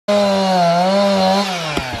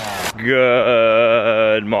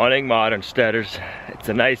Good morning, Modern Steaders. It's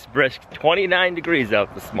a nice brisk 29 degrees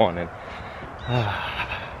out this morning.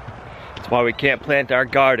 That's why we can't plant our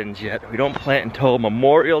gardens yet. We don't plant until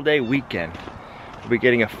Memorial Day weekend. We'll be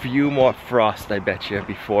getting a few more frost, I bet you,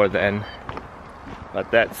 before then. But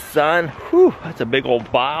that sun, whew, that's a big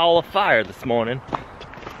old ball of fire this morning.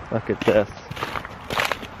 Look at this.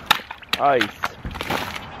 Ice.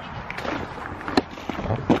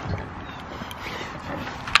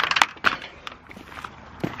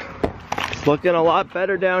 It's looking a lot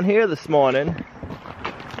better down here this morning.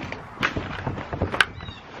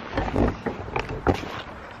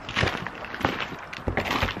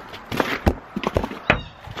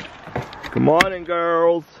 Good morning,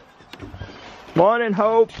 girls. Morning,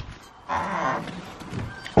 Hope.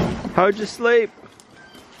 How'd you sleep?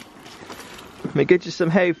 Let me get you some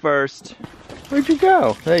hay first. Where'd you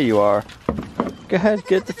go? There you are. Go ahead,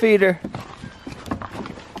 get the feeder.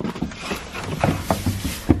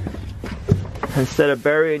 Instead of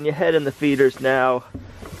burying your head in the feeders now,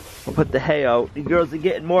 we'll put the hay out. You girls are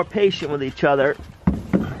getting more patient with each other.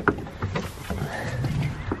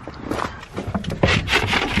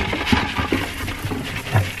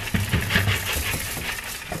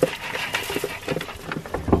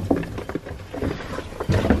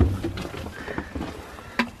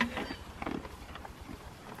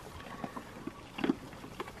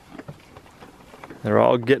 They're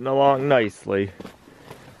all getting along nicely.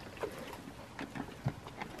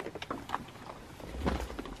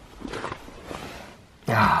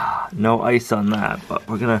 No ice on that, but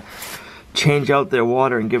we're gonna change out their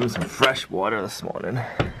water and give them some fresh water this morning.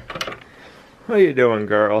 What are you doing,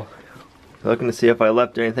 girl? Looking to see if I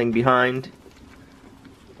left anything behind?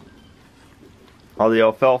 All the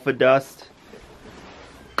alfalfa dust.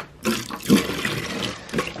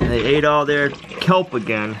 They ate all their kelp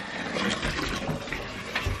again.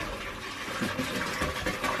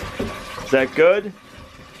 Is that good?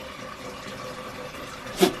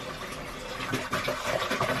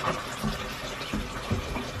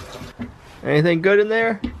 Anything good in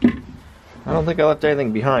there? I don't think I left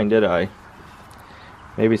anything behind, did I?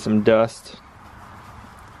 Maybe some dust.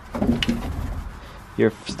 You're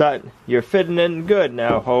fitting in good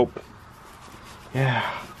now, Hope.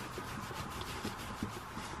 Yeah.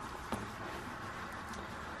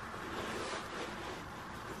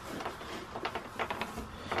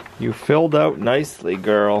 You filled out nicely,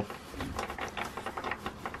 girl.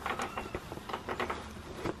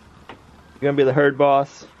 You gonna be the herd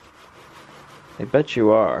boss? I bet you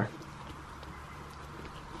are.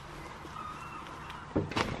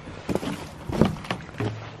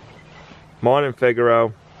 Morning,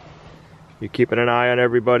 Figaro. You keeping an eye on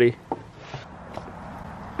everybody?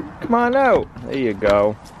 Come on out. There you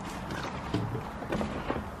go.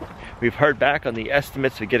 We've heard back on the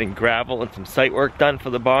estimates for getting gravel and some site work done for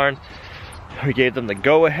the barn. We gave them the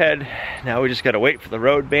go-ahead. Now we just gotta wait for the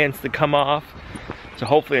road bands to come off. So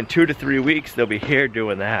hopefully in 2 to 3 weeks they'll be here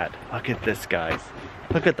doing that. Look at this, guys.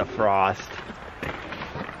 Look at the frost.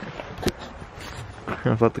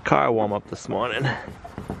 I've let the car warm up this morning.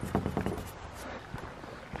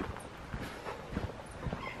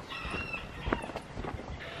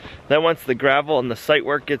 Then once the gravel and the site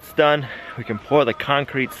work gets done, we can pour the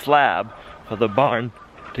concrete slab for the barn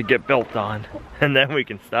to get built on. And then we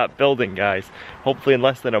can stop building, guys. Hopefully in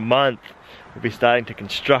less than a month, we'll be starting to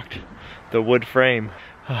construct the wood frame.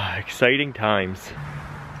 Exciting times.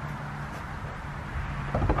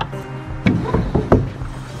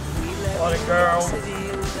 Morning, girl.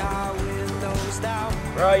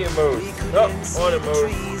 Where are you, Moose? Oh, morning, Moose.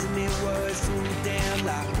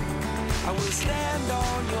 I will stand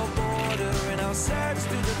on your border and I'll search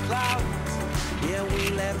through the clouds. Yeah, we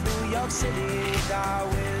left New York City, our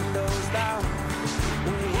windows down.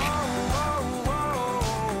 Whoa, whoa, whoa.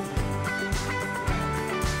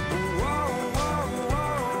 Whoa, whoa,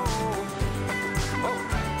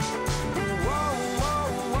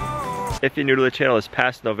 whoa. If you're new to the channel, this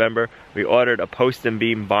past November, we ordered a post and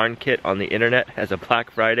beam barn kit on the internet as a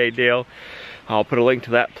Black Friday deal. I'll put a link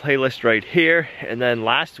to that playlist right here. And then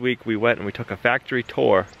last week we went and we took a factory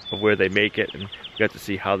tour of where they make it and we got to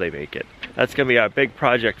see how they make it. That's gonna be our big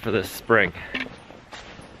project for this spring.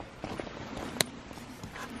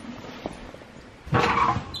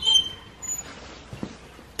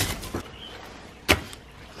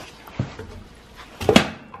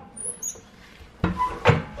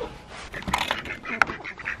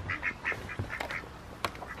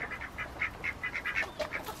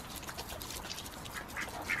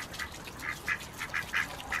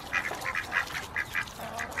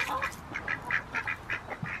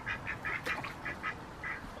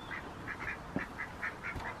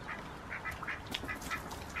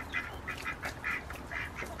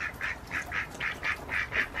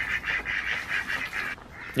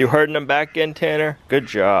 You herding them back in, Tanner? Good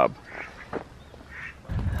job.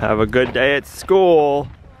 Have a good day at school.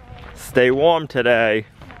 Stay warm today.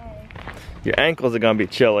 Your ankles are gonna be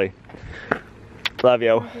chilly. Love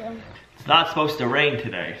you. It's not supposed to rain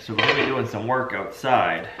today, so we're gonna be doing some work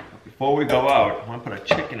outside. But before we go out, I wanna put a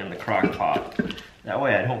chicken in the crock pot. That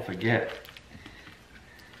way I don't forget.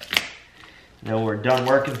 Now we're done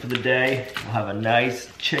working for the day. We'll have a nice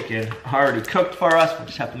chicken already cooked for us. We'll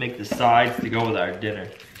just have to make the sides to go with our dinner.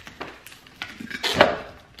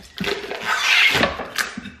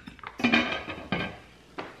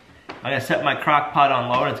 I'm gonna set my crock pot on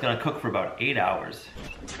low and it's gonna cook for about 8 hours.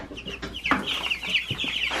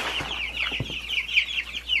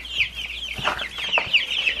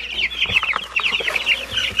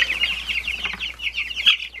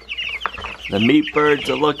 The meat birds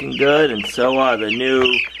are looking good, and so are the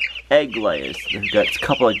new egg layers. They've got a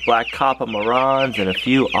couple of black copper marrons and a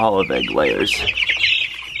few olive egg layers.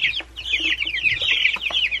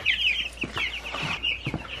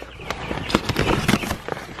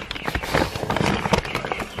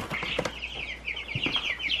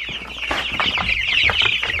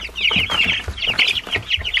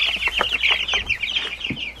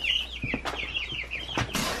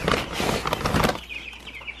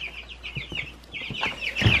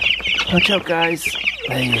 Watch out, guys.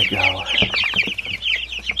 There you go.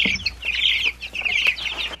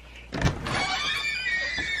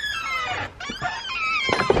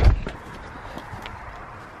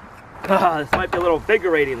 This might be a little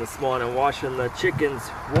invigorating this morning, washing the chicken's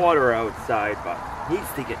water outside, but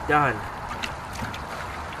needs to get done.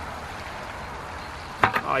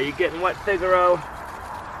 Oh, you getting wet, Figaro?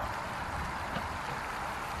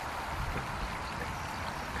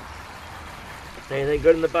 Anything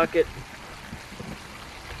good in the bucket?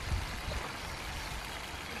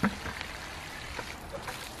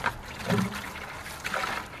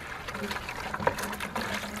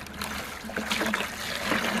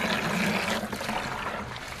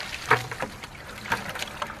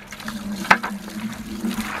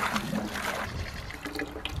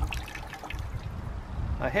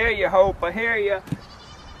 I hear you, Hope. I hear you.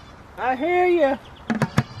 I hear you.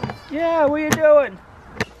 Yeah, what are you doing?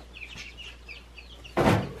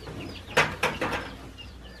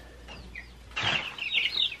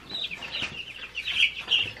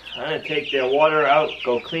 I'm gonna take their water out,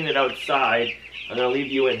 go clean it outside. I'm gonna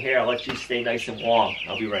leave you in here. I'll let you stay nice and warm.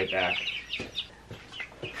 I'll be right back.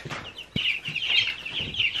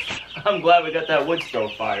 I'm glad we got that wood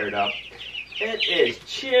stove fired up. It is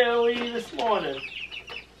chilly this morning.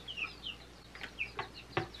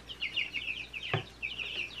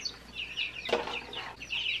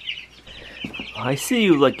 I see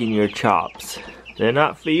you licking your chops. They're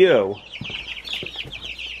not for you.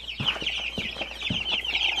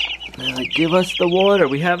 Like, give us the water.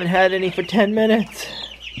 We haven't had any for 10 minutes.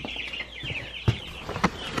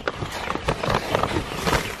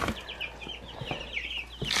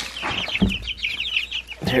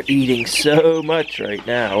 They're eating so much right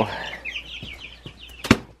now.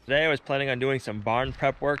 Today I was planning on doing some barn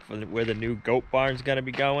prep work for where the new goat barn's gonna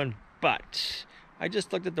be going, but I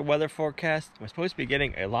just looked at the weather forecast. We're supposed to be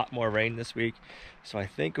getting a lot more rain this week, so I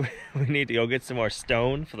think we need to go get some more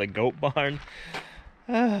stone for the goat barn.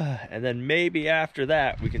 And then maybe after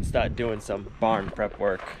that we can start doing some barn prep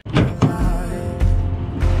work.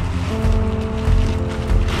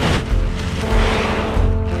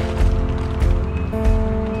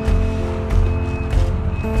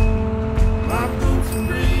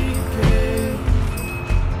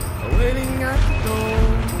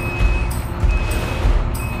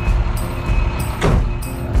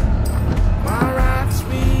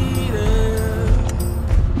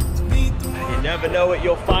 Never know what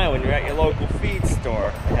you'll find when you're at your local feed store.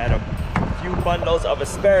 I had a few bundles of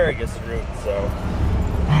asparagus root, so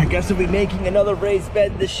I guess we'll be making another raised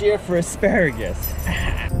bed this year for asparagus.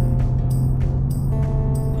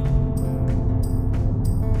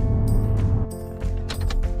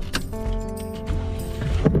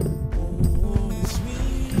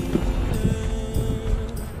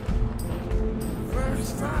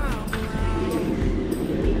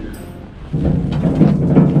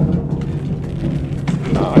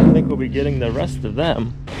 We'll be getting the rest of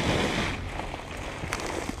them.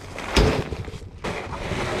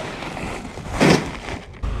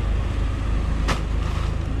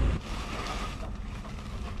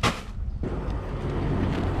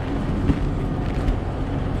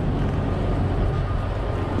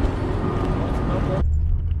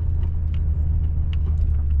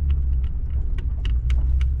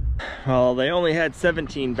 Well, they only had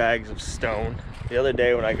 17 bags of stone. The other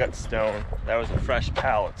day when I got stone, that was a fresh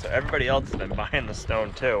pallet. So everybody else has been buying the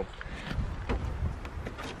stone too.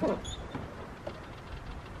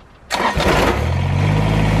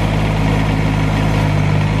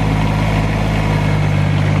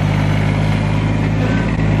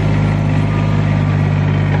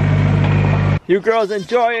 You girls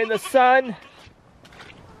enjoying the sun?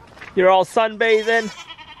 You're all sunbathing?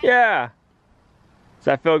 Yeah. Does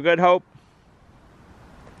that feel good, Hope?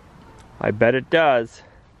 I bet it does.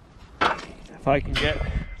 If I can get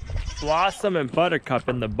Blossom and Buttercup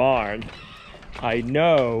in the barn, I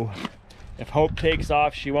know if Hope takes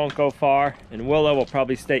off, she won't go far, and Willow will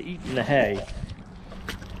probably stay eating the hay.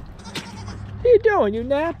 What are you doing? You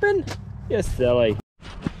napping? You're silly.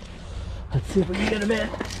 Let's see if we can get him in.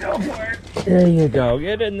 Go for it. There you go.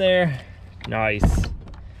 Get in there. Nice.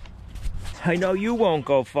 I know you won't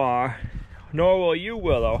go far. Nor will you,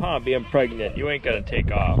 Willow, huh? Being pregnant. You ain't gonna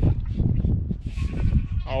take off.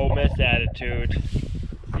 Oh, Miss Attitude.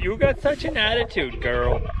 You got such an attitude,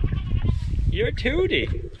 girl. You're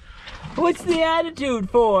Tootie. What's the attitude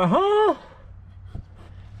for, huh?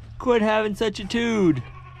 Quit having such a tude.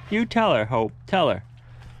 You tell her, Hope. Tell her.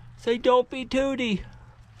 Say, don't be Tootie.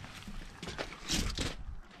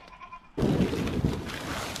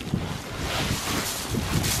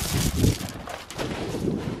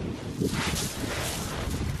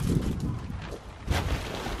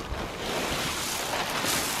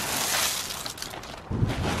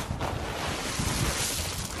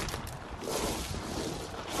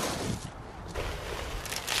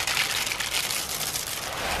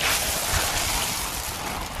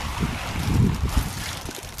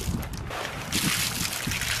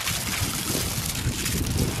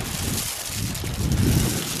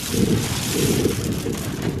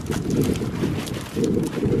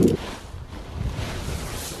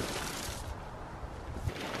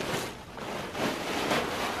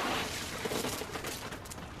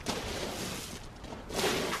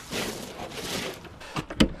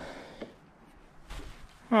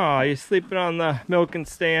 Oh, you're sleeping on the milking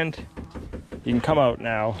stand? You can come out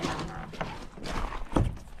now.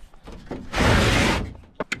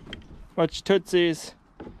 Much tootsies.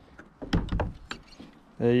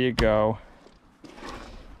 There you go.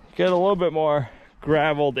 Get a little bit more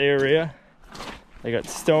graveled area. They got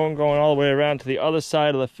stone going all the way around to the other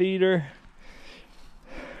side of the feeder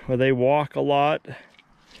where they walk a lot.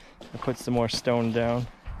 I put some more stone down.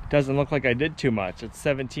 Doesn't look like I did too much. It's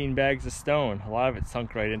 17 bags of stone. A lot of it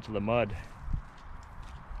sunk right into the mud.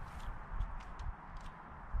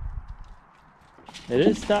 It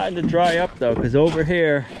is starting to dry up though, because over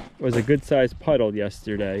here was a good sized puddle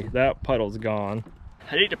yesterday. That puddle's gone.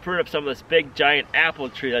 I need to prune up some of this big giant apple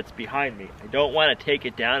tree that's behind me. I don't want to take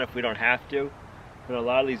it down if we don't have to, but a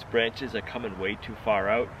lot of these branches are coming way too far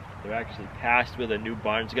out. They're actually past where the new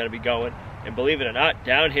barn's gonna be going. And believe it or not,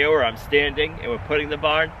 down here where I'm standing and we're putting the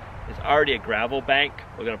barn, there's already a gravel bank.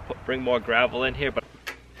 We're gonna bring more gravel in here, but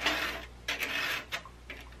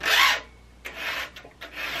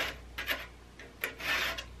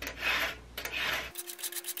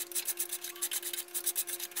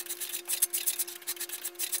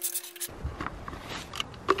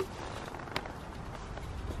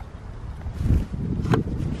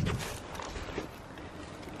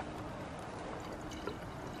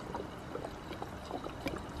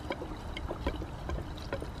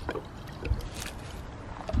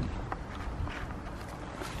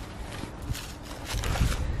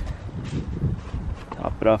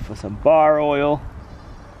top it off with some bar oil.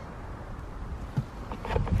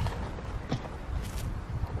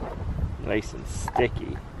 Nice and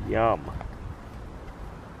sticky. Yum.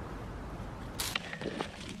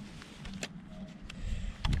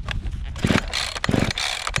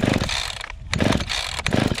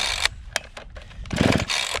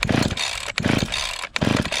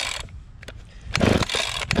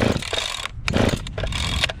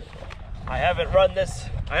 I haven't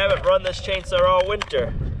run this chainsaw all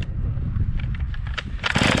winter.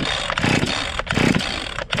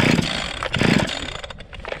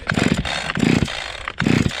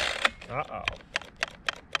 Uh-oh.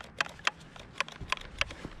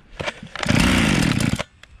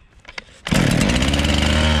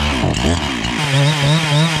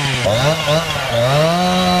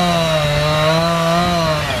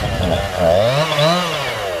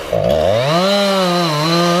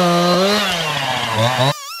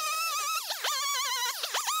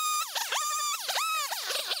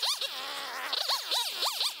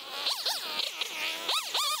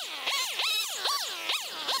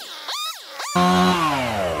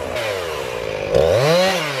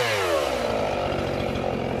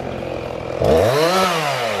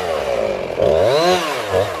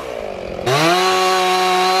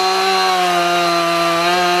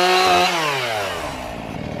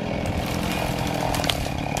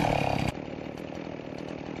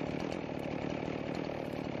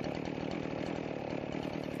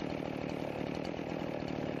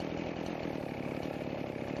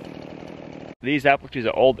 These apple trees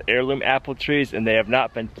are old heirloom apple trees and they have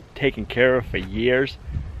not been taken care of for years.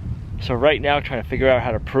 So right now, trying to figure out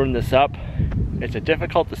how to prune this up, it's a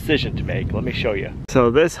difficult decision to make. Let me show you.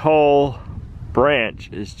 So this whole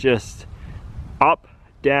branch is just up,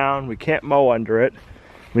 down. We can't mow under it.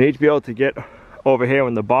 We need to be able to get over here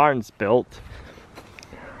when the barn's built.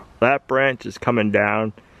 That branch is coming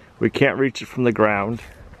down. We can't reach it from the ground.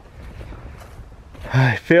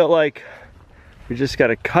 I feel like we just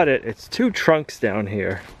gotta cut it. It's two trunks down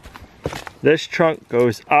here. This trunk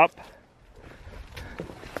goes up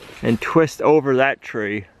and twist over that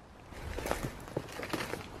tree.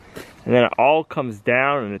 And then it all comes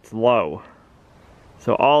down and it's low.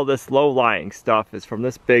 So all this low-lying stuff is from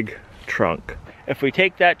this big trunk. If we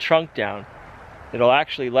take that trunk down, it'll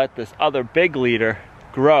actually let this other big leader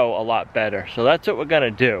grow a lot better. So that's what we're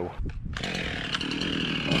gonna do.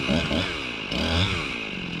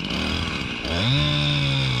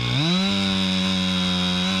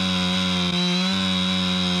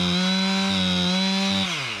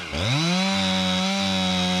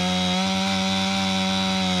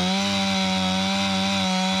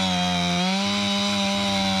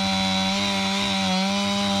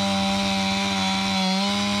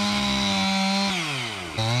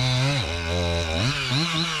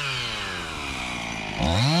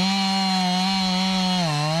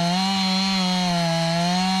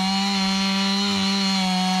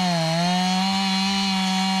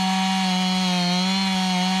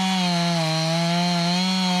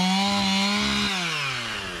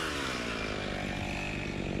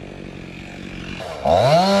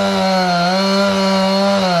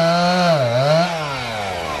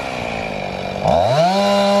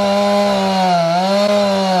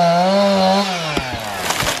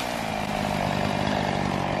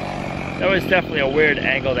 That was definitely a weird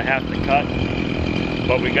angle to have to cut,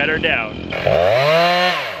 but we got her down.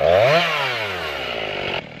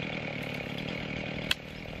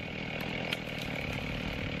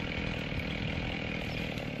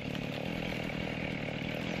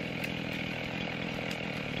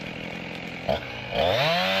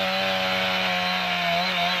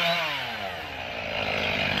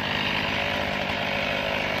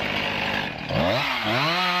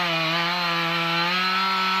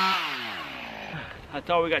 That's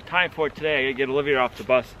all we got time for today. I gotta get Olivia off the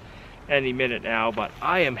bus any minute now, but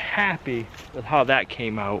I am happy with how that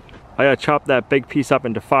came out. I gotta chop that big piece up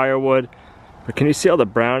into firewood, but can you see all the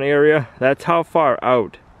brown area? That's how far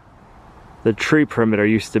out the tree perimeter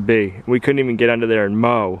used to be. We couldn't even get under there and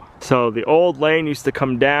mow. So the old lane used to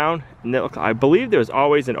come down, and I believe there was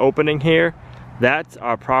always an opening here. That's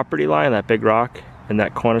our property line, that big rock and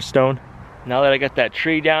that cornerstone. Now that I got that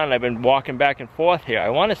tree down, I've been walking back and forth here. I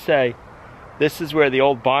wanna say this is where the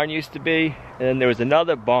old barn used to be, and then there was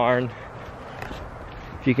another barn.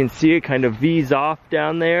 If you can see it kind of V's off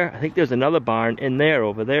down there. I think there's another barn in there,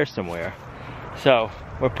 over there somewhere. So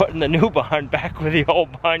we're putting the new barn back where the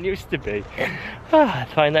old barn used to be. I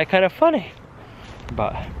find that kind of funny.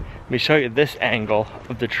 But let me show you this angle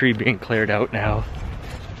of the tree being cleared out now.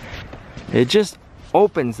 It just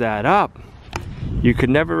opens that up. You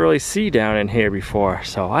could never really see down in here before,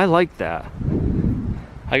 so I like that.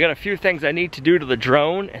 I got a few things I need to do to the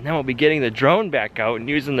drone, and then we'll be getting the drone back out and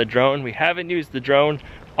using the drone. We haven't used the drone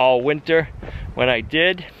all winter. When I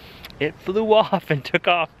did, it flew off and took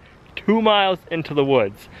off 2 miles into the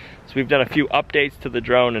woods. So we've done a few updates to the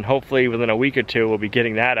drone, and hopefully within a week or two we'll be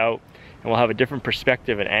getting that out and we'll have a different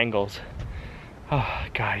perspective and angles. Oh,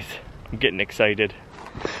 guys, I'm getting excited.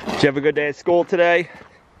 Did you have a good day at school today?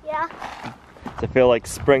 Yeah. Does it feel like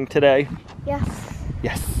spring today? Yes.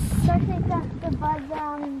 Yes. Especially since the buds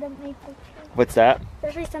on the maple tree. What's that?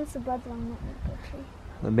 Especially since the buds on the maple tree.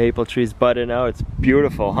 The maple tree's budding out. It's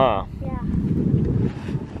beautiful, huh? Yeah.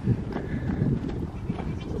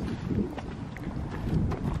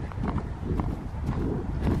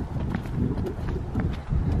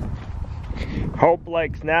 Hope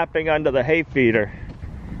likes napping under the hay feeder.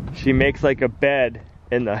 She makes like a bed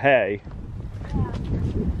in the hay.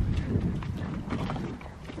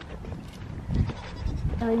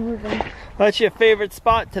 Moving. That's your favorite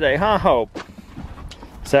spot today, huh, Hope?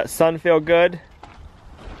 Does that sun feel good?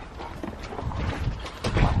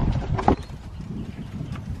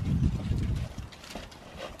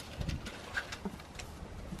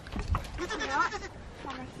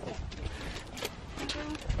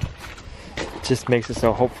 It just makes it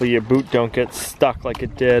so hopefully your boot don't get stuck like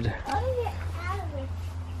it did.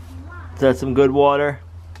 Is that some good water?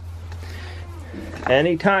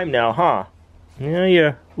 Anytime now, huh? Yeah,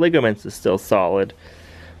 your ligaments are still solid.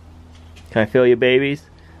 Can I feel your babies?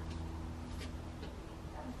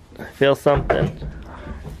 I feel something.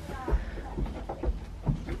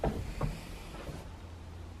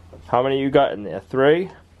 How many you got in there? 3?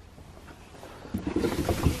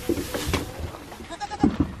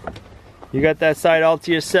 You got that side all to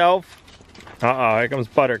yourself? Uh-oh, here comes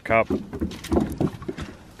Buttercup.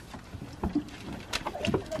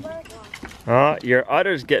 Oh, your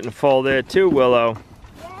udder's getting full there too, Willow.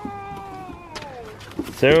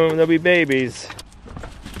 Soon there'll be babies.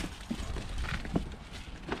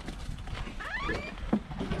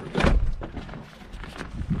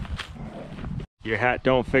 Your hat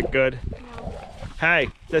don't fit good? No. Hey,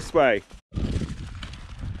 this way.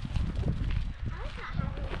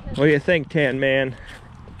 What do you think, Tan Man?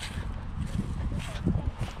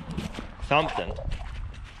 Something.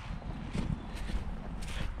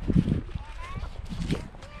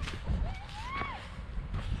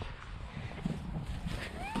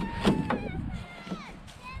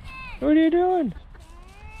 What are you doing?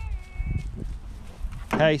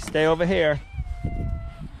 Hey, stay over here.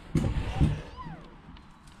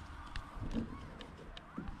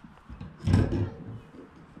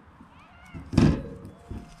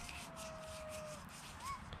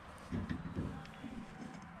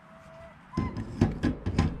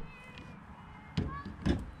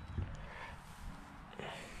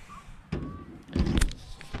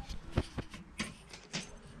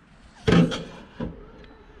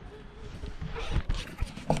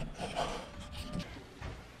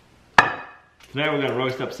 Today we're going to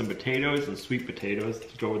roast up some potatoes and sweet potatoes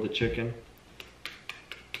to go with the chicken.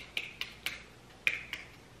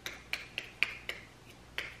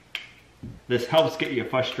 This helps get your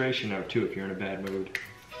frustration out too if you're in a bad mood.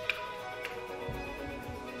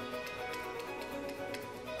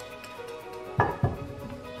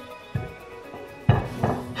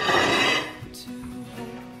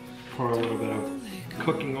 Pour a little bit of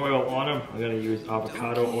cooking oil on them. I'm going to use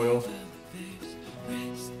avocado oil.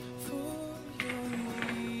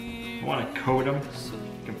 I want to coat them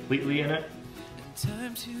completely in it.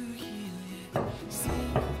 I'm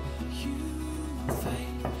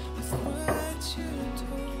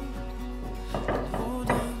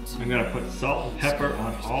going to put salt and pepper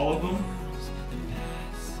on all of them.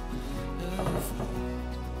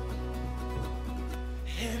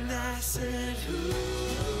 And I said,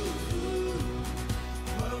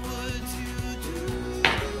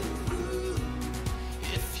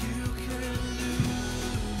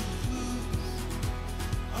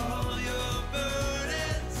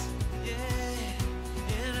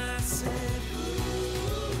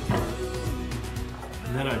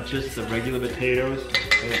 and then on just the regular potatoes,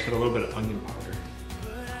 I'm going to put a little bit of onion powder.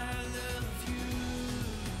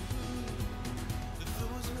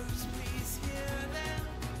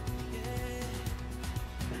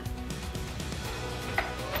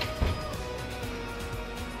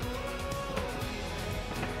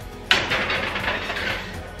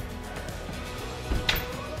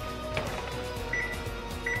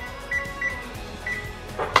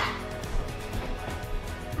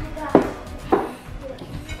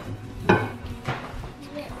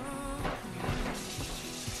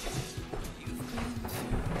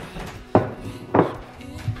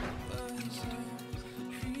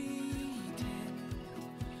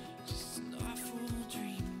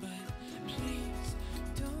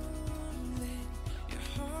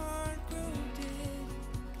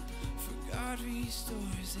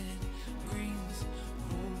 Restores and brings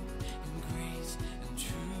hope and grace and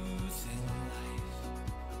truth and life.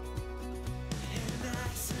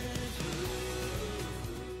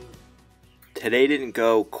 Today didn't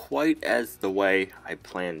go quite as the way I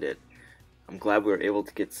planned it. I'm glad we were able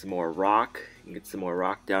to get some more rock and get some more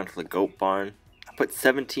rock down to the goat barn. I put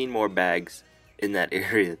 17 more bags in that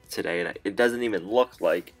area today, and it doesn't even look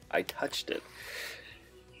like I touched it.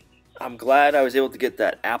 I'm glad I was able to get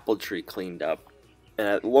that apple tree cleaned up, and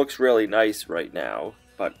it looks really nice right now,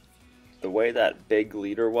 but the way that big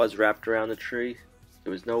leader was wrapped around the tree,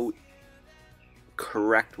 there was no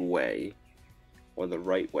correct way or the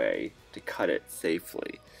right way to cut it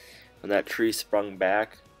safely. When that tree sprung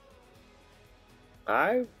back,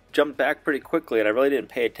 I jumped back pretty quickly, and I really didn't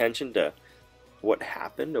pay attention to what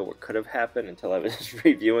happened or what could have happened until I was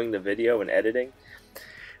reviewing the video and editing.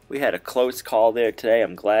 We had a close call there today.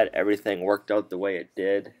 I'm glad everything worked out the way it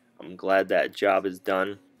did. I'm glad that job is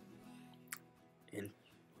done. And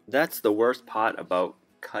that's the worst part about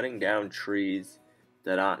cutting down trees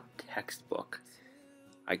that aren't textbook.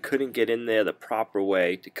 I couldn't get in there the proper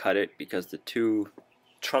way to cut it because the two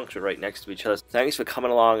trunks are right next to each other. Thanks for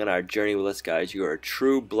coming along on our journey with us, guys. You are a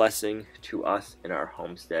true blessing to us in our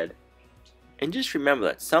homestead. And just remember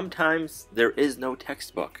that sometimes there is no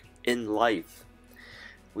textbook in life.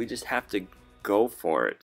 We just have to go for it.